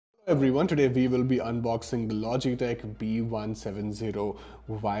Everyone, today we will be unboxing the Logitech B170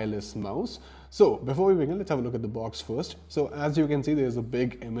 wireless mouse. So before we begin, let's have a look at the box first. So as you can see, there's a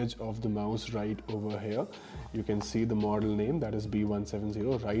big image of the mouse right over here. You can see the model name, that is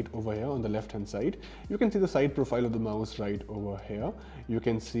B170, right over here on the left hand side. You can see the side profile of the mouse right over here. You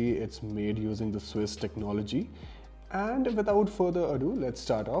can see it's made using the Swiss technology. And without further ado, let's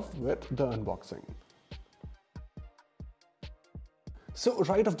start off with the unboxing. So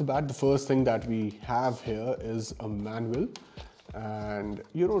right off the bat, the first thing that we have here is a manual, and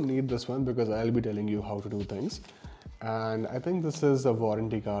you don't need this one because I'll be telling you how to do things. And I think this is a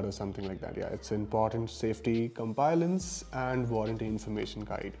warranty card or something like that. Yeah, it's important safety compliance and warranty information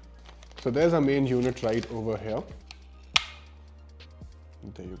guide. So there's our main unit right over here.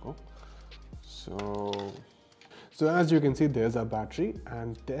 There you go. So as you can see, there's our battery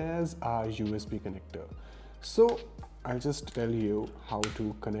and there's our USB connector. So I'll just tell you how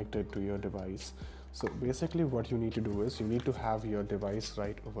to connect it to your device. So basically what you need to do is you need to have your device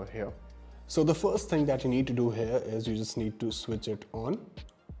right over here. So the first thing that you need to do here is you just need to switch it on.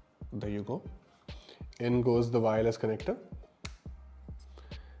 There you go. In goes the wireless connector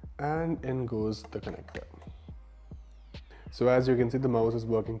and in goes the connector. So as you can see, the mouse is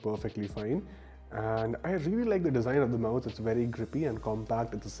working perfectly fine, and I really like the design of the mouse. It's very grippy and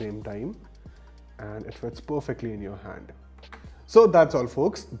compact at the same time, and it fits perfectly in your hand. So that's all,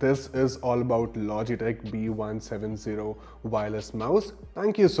 folks. This is all about Logitech B170 wireless mouse.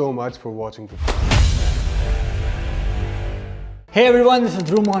 Thank you so much for watching. Hey everyone, this is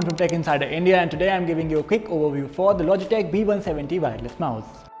Dhruv Mohan from Tech Insider India, and today I'm giving you a quick overview for the Logitech B170 wireless mouse.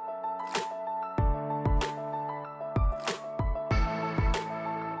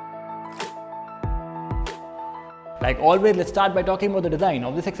 Like always, let's start by talking about the design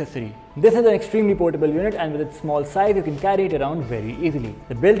of this accessory. This is an extremely portable unit, and with its small size, you can carry it around very easily.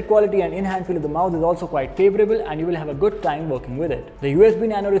 The build quality and in-hand feel of the mouse is also quite favorable, and you will have a good time working with it. The USB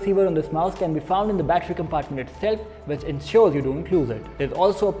Nano receiver on this mouse can be found in the battery compartment itself, which ensures you don't lose it. There's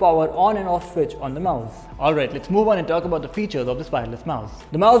also a power on and off switch on the mouse. Alright, let's move on and talk about the features of this wireless mouse.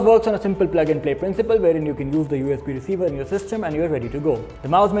 The mouse works on a simple plug-and-play principle wherein you can use the USB receiver in your system and you're ready to go. The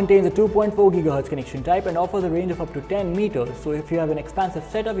mouse maintains a 2.4 GHz connection type and offers a range of up to 10 meters, so if you have an expansive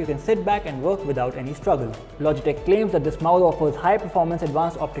setup, you can sit back and work without any struggle. Logitech claims that this mouse offers high-performance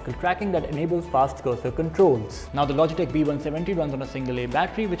advanced optical tracking that enables fast cursor controls. Now, the Logitech B170 runs on a single-A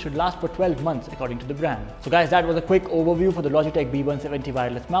battery, which should last for 12 months according to the brand. So guys, that was a quick overview for the Logitech B170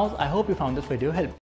 wireless mouse. I hope you found this video helpful.